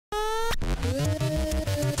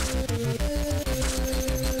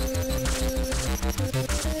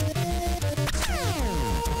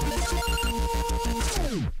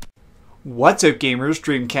What's up gamers,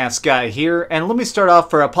 DreamcastGuy here, and let me start off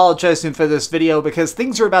for apologizing for this video because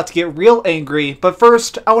things are about to get real angry, but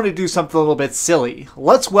first I want to do something a little bit silly.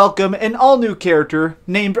 Let's welcome an all-new character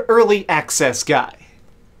named Early Access Guy.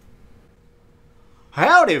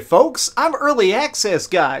 Howdy folks, I'm Early Access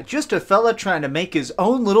Guy, just a fella trying to make his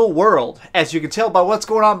own little world. As you can tell by what's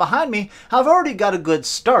going on behind me, I've already got a good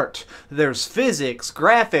start. There's physics,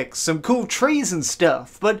 graphics, some cool trees and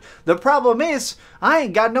stuff, but the problem is, I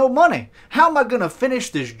ain't got no money. How am I gonna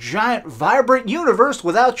finish this giant, vibrant universe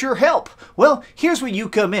without your help? Well, here's where you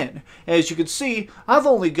come in. As you can see, I've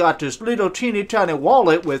only got this little teeny tiny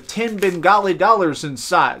wallet with 10 Bengali dollars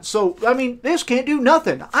inside. So, I mean, this can't do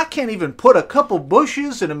nothing. I can't even put a couple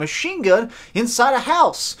bushes and a machine gun inside a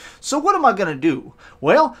house. So what am I gonna do?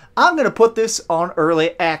 Well, I'm gonna put this on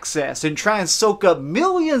early access and try and soak up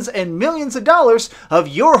millions and millions of dollars of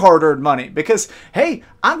your hard-earned money. Because, hey,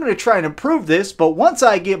 I'm gonna try and improve this, but once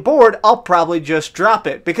I get bored, I'll probably just drop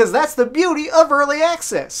it. Because that's the beauty of early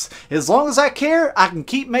access. As long as I care, I can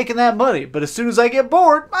keep making that money. But as soon as I get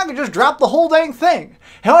bored, I can just drop the whole dang thing.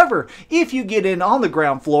 However, if you get in on the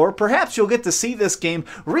ground floor, perhaps you'll get to see this game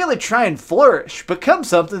really try and flourish, become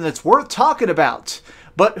something that's worth talking about.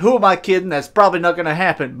 But who am I kidding? That's probably not going to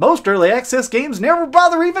happen. Most early access games never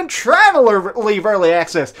bother even trying to leave early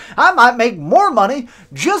access. I might make more money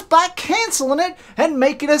just by canceling it and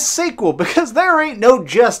making a sequel because there ain't no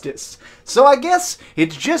justice. So I guess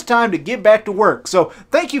it's just time to get back to work. So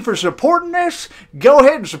thank you for supporting this. Go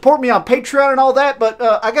ahead and support me on Patreon and all that. But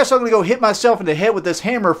I guess I'm going to go hit myself in the head with this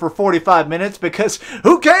hammer for 45 minutes because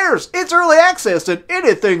who cares? It's early access and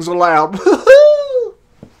anything's allowed.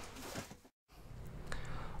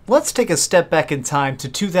 Let's take a step back in time to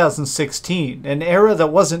 2016, an era that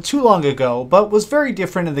wasn't too long ago, but was very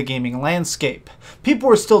different in the gaming landscape. People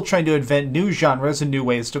were still trying to invent new genres and new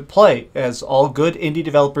ways to play, as all good indie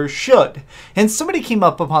developers should. And somebody came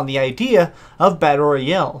up upon the idea of Battle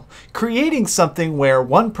Royale, creating something where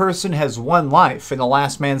one person has one life and the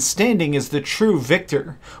last man standing is the true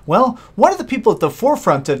victor. Well, one of the people at the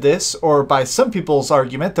forefront of this, or by some people's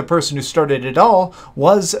argument, the person who started it all,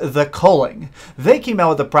 was the Culling. They came out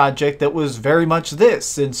with a project that was very much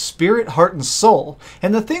this, in spirit, heart, and soul.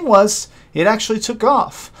 And the thing was, it actually took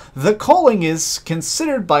off. The Culling is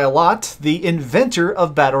considered by a lot the inventor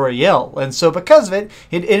of Battle Royale, and so because of it,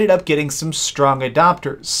 it ended up getting some strong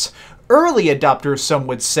adopters. Early adopters, some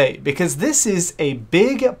would say, because this is a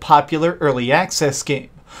big, popular early access game.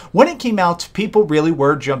 When it came out, people really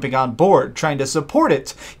were jumping on board, trying to support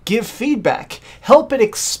it, give feedback, help it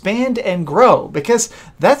expand and grow, because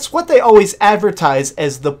that's what they always advertise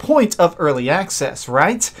as the point of early access,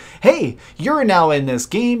 right? Hey, you're now in this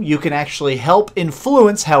game, you can actually help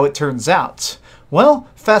influence how it turns out. Well,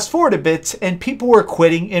 fast forward a bit, and people were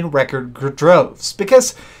quitting in record droves,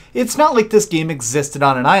 because it's not like this game existed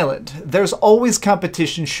on an island. There's always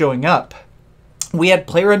competition showing up. We had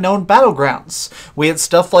PlayerUnknown Battlegrounds. We had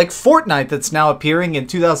stuff like Fortnite that's now appearing in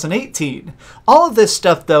 2018. All of this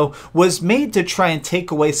stuff, though, was made to try and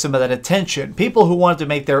take away some of that attention. People who wanted to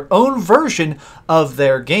make their own version of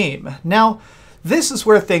their game. Now, this is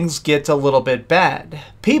where things get a little bit bad.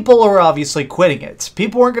 People are obviously quitting it.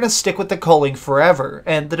 People weren't going to stick with the Culling forever,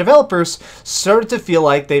 and the developers started to feel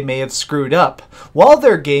like they may have screwed up. While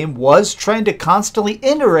their game was trying to constantly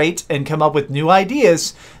iterate and come up with new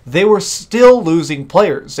ideas, they were still losing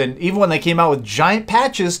players, and even when they came out with giant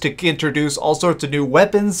patches to introduce all sorts of new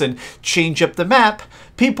weapons and change up the map,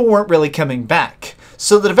 people weren't really coming back.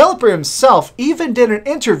 So the developer himself even did an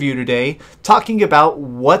interview today talking about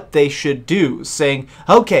what they should do, saying,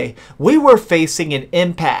 okay, we were facing an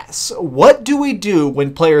impasse. What do we do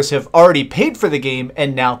when players have already paid for the game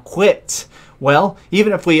and now quit? Well,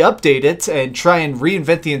 even if we update it and try and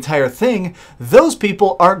reinvent the entire thing, those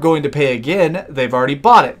people aren't going to pay again. They've already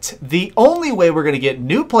bought it. The only way we're going to get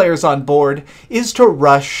new players on board is to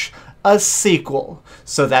rush a sequel.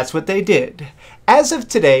 So that's what they did. As of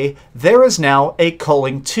today, there is now a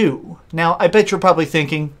Culling 2. Now, I bet you're probably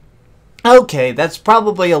thinking, okay, that's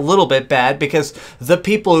probably a little bit bad because the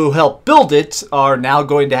people who helped build it are now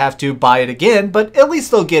going to have to buy it again, but at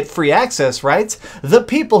least they'll get free access, right? The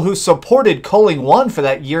people who supported Culling 1 for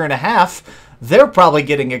that year and a half, they're probably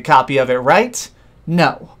getting a copy of it, right?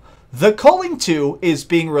 No. The Culling 2 is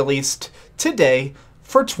being released today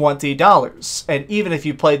for $20. And even if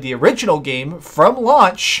you played the original game from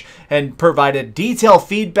launch and provided detailed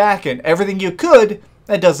feedback and everything you could,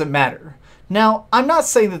 that doesn't matter. Now, I'm not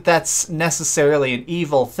saying that that's necessarily an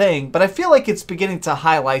evil thing, but I feel like it's beginning to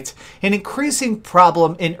highlight an increasing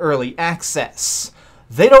problem in early access.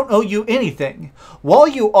 They don't owe you anything. While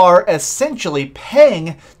you are essentially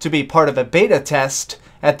paying to be part of a beta test,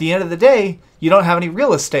 at the end of the day, you don't have any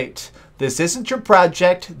real estate. This isn't your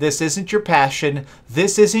project, this isn't your passion,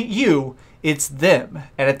 this isn't you, it's them.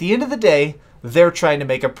 And at the end of the day, they're trying to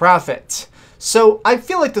make a profit. So I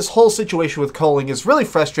feel like this whole situation with Culling is really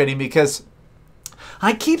frustrating because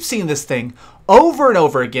I keep seeing this thing over and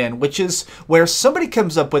over again, which is where somebody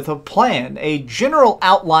comes up with a plan, a general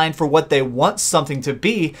outline for what they want something to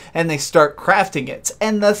be, and they start crafting it.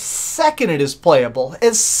 And the second it is playable,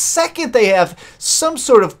 the second they have some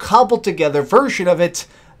sort of cobbled together version of it,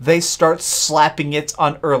 they start slapping it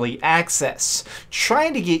on early access,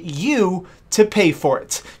 trying to get you to pay for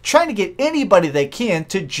it, trying to get anybody they can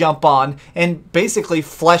to jump on and basically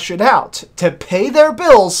flesh it out, to pay their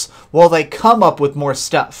bills while they come up with more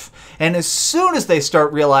stuff. And as soon as they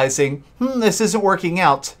start realizing, this isn't working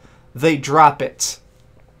out, they drop it.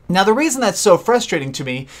 Now, the reason that's so frustrating to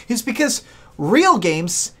me is because real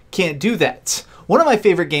games can't do that. One of my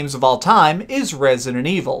favorite games of all time is Resident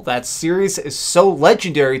Evil. That series is so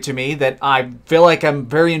legendary to me that I feel like I'm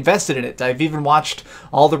very invested in it. I've even watched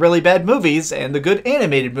all the really bad movies and the good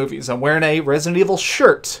animated movies. I'm wearing a Resident Evil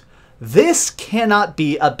shirt. This cannot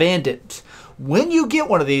be abandoned. When you get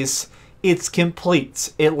one of these, it's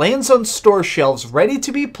complete. It lands on store shelves ready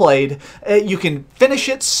to be played. You can finish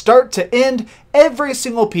it start to end. Every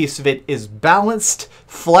single piece of it is balanced,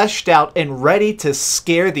 fleshed out, and ready to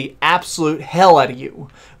scare the absolute hell out of you.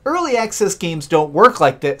 Early access games don't work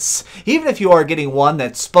like this. Even if you are getting one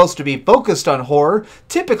that's supposed to be focused on horror,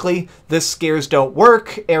 typically the scares don't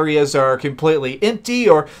work, areas are completely empty,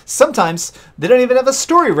 or sometimes they don't even have a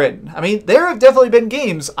story written. I mean, there have definitely been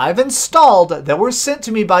games I've installed that were sent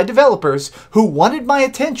to me by developers who wanted my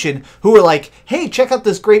attention, who were like, hey, check out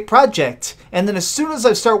this great project. And then as soon as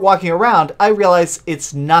I start walking around, I realize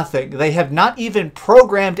it's nothing. They have not even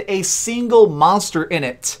programmed a single monster in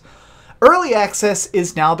it. Early access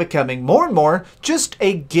is now becoming more and more just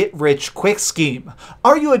a get-rich-quick scheme.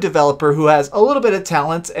 Are you a developer who has a little bit of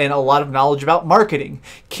talent and a lot of knowledge about marketing?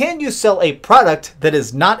 Can you sell a product that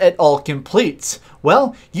is not at all complete?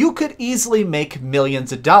 Well, you could easily make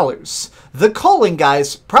millions of dollars. The Culling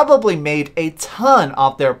guys probably made a ton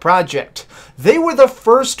off their project. They were the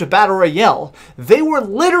first Battle Royale. They were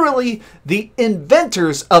literally the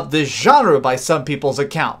inventors of this genre by some people's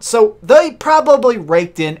account. So they probably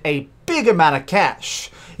raked in a big amount of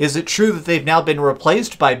cash. Is it true that they've now been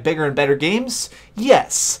replaced by bigger and better games?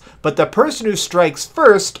 Yes, but the person who strikes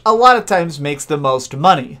first a lot of times makes the most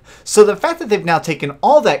money. So the fact that they've now taken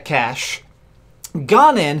all that cash,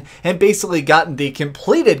 gone in and basically gotten the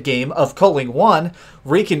completed game of Culling 1,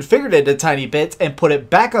 reconfigured it a tiny bit, and put it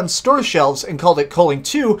back on store shelves and called it Culling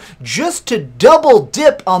 2 just to double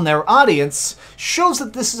dip on their audience, shows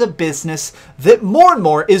that this is a business that more and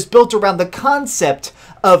more is built around the concept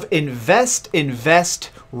of invest,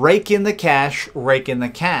 rake in the cash, rake in the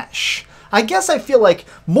cash. I guess I feel like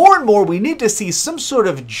more and more we need to see some sort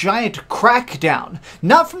of giant crackdown.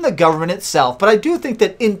 Not from the government itself, but I do think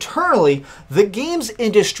that internally the games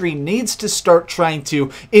industry needs to start trying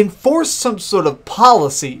to enforce some sort of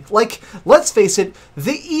policy. Like, let's face it,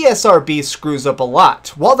 the ESRB screws up a lot.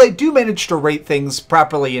 While they do manage to rate things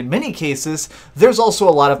properly in many cases, there's also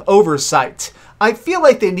a lot of oversight. I feel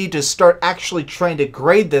like they need to start actually trying to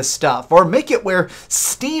grade this stuff, or make it where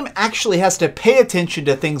Steam actually has to pay attention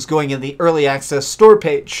to things going in the early access store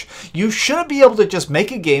page. You shouldn't be able to just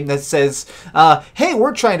make a game that says, hey,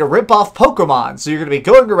 we're trying to rip off Pokemon, so you're going to be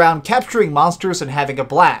going around capturing monsters and having a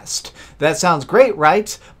blast. That sounds great,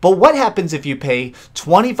 right? But what happens if you pay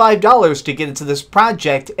 $25 to get into this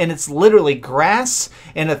project and it's literally grass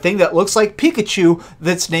and a thing that looks like Pikachu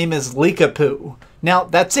that's name is Leekapoo? Now,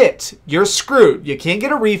 that's it. You're screwed. You can't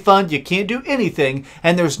get a refund, you can't do anything,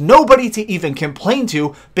 and there's nobody to even complain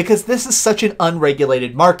to because this is such an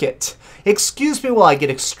unregulated market. Excuse me while I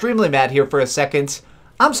get extremely mad here for a second.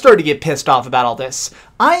 I'm starting to get pissed off about all this.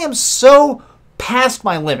 I am so past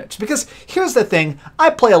my limit because here's the thing, I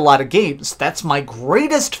play a lot of games. That's my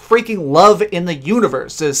greatest freaking love in the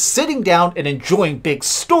universe, is sitting down and enjoying big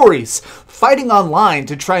stories, fighting online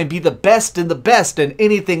to try and be the best in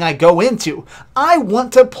anything I go into. I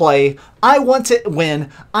want to play, I want to win,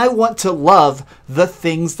 I want to love the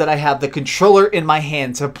things that I have the controller in my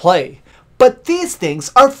hand to play. But these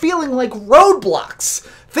things are feeling like roadblocks,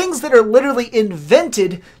 things that are literally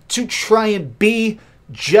invented to try and be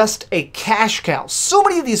just a cash cow. So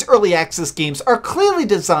many of these early access games are clearly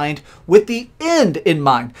designed with the end in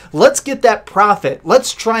mind. Let's get that profit.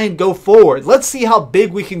 Let's try and go forward. Let's see how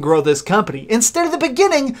big we can grow this company. Instead of the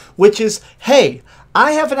beginning, which is, hey,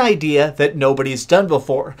 I have an idea that nobody's done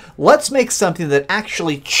before. Let's make something that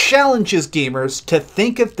actually challenges gamers to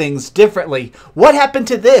think of things differently. What happened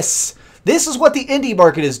to this? This is what the indie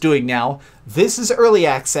market is doing now. This is early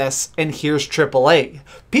access, and here's AAA.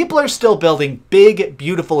 People are still building big,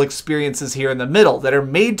 beautiful experiences here in the middle that are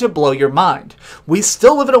made to blow your mind. We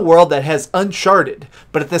still live in a world that has Uncharted,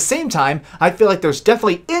 but at the same time, I feel like there's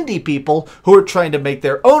definitely indie people who are trying to make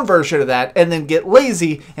their own version of that and then get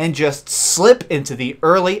lazy and just slip into the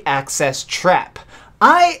early access trap.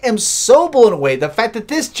 I am so blown away the fact that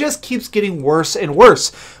this just keeps getting worse and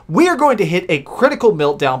worse. We are going to hit a critical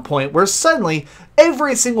meltdown point where suddenly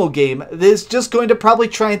every single game is just going to probably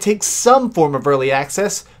try and take some form of early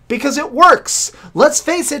access because it works. Let's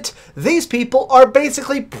face it, these people are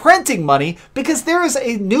basically printing money because there is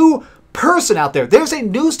a new person out there. There's a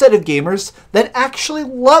new set of gamers that actually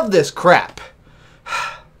love this crap.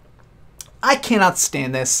 I cannot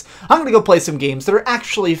stand this. I'm going to go play some games that are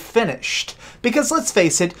actually finished. Because let's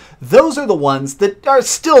face it, those are the ones that are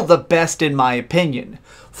still the best in my opinion.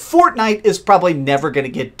 Fortnite is probably never going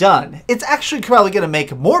to get done. It's actually probably going to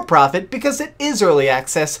make more profit because it is early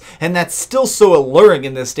access, and that's still so alluring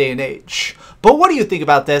in this day and age. But what do you think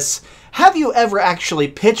about this? Have you ever actually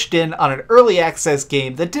pitched in on an early access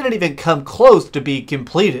game that didn't even come close to being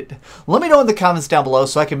completed? Let me know in the comments down below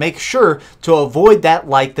so I can make sure to avoid that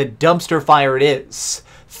like the dumpster fire it is.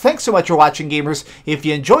 Thanks so much for watching, gamers. If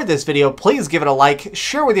you enjoyed this video, please give it a like,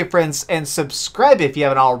 share with your friends, and subscribe if you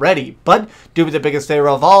haven't already. But do me the biggest favor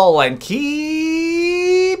of all and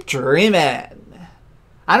keep dreaming.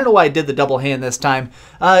 I don't know why I did the double hand this time.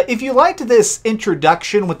 If you liked this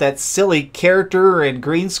introduction with that silly character and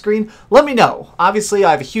green screen, let me know. Obviously,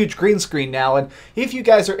 I have a huge green screen now, and if you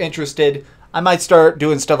guys are interested, I might start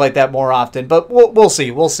doing stuff like that more often. But we'll see.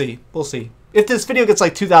 We'll see. We'll see. If this video gets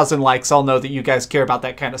like 2,000 likes, I'll know that you guys care about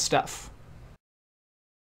that kind of stuff.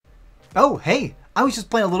 Oh, hey, I was just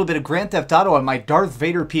playing a little bit of Grand Theft Auto on my Darth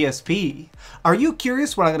Vader PSP. Are you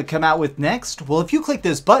curious what I'm going to come out with next? Well, if you click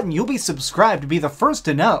this button, you'll be subscribed to be the first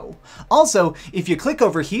to know. Also, if you click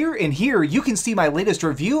over here and here, you can see my latest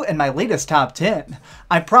review and my latest top 10.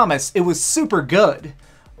 I promise, it was super good.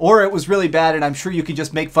 Or it was really bad, and I'm sure you can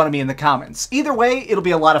just make fun of me in the comments. Either way, it'll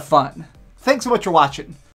be a lot of fun. Thanks so much for watching.